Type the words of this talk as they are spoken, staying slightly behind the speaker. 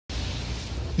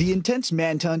The intense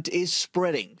manhunt is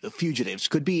spreading. The fugitives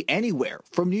could be anywhere,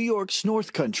 from New York's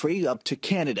North Country up to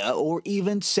Canada or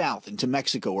even south into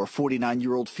Mexico, where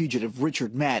 49-year-old fugitive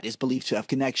Richard Matt is believed to have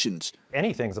connections.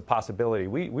 Anything's a possibility.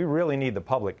 We really need the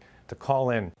public to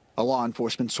call in. A law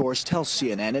enforcement source tells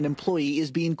CNN an employee is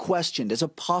being questioned as a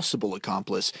possible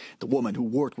accomplice. The woman who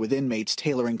worked with inmates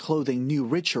tailoring clothing knew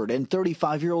Richard and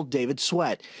 35-year-old David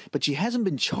Sweat, but she hasn't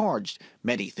been charged.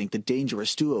 Many think the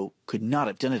dangerous duo could not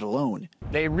have done it alone.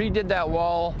 They redid that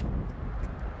wall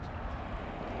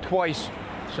twice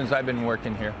since I've been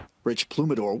working here. Rich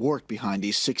Plumador worked behind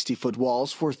these 60-foot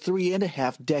walls for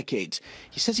 3.5 decades.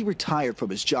 He says he retired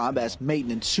from his job as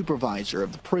maintenance supervisor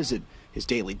of the prison. His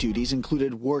daily duties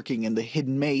included working in the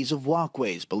hidden maze of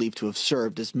walkways believed to have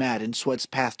served as Matt and Sweat's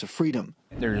path to freedom.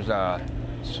 There's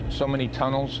so many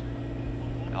tunnels,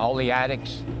 all the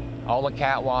attics, all the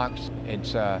catwalks.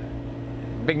 It's a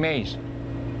big maze.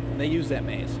 They use that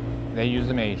maze. They use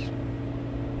the maze.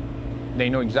 They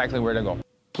know exactly where to go.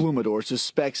 Plumador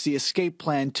suspects the escape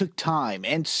plan took time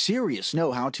and serious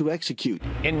know-how to execute.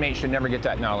 Inmates should never get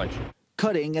that knowledge.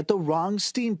 Cutting at the wrong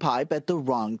steam pipe at the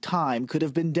wrong time could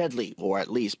have been deadly, or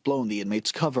at least blown the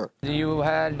inmate's cover. You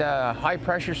had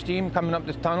high-pressure steam coming up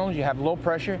the tunnels. You have low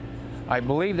pressure. I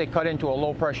believe they cut into a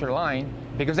low-pressure line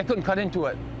because they couldn't cut into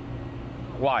it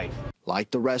live.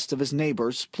 Like the rest of his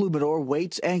neighbors, Plumador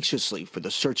waits anxiously for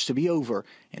the search to be over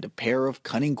and a pair of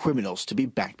cunning criminals to be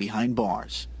back behind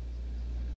bars.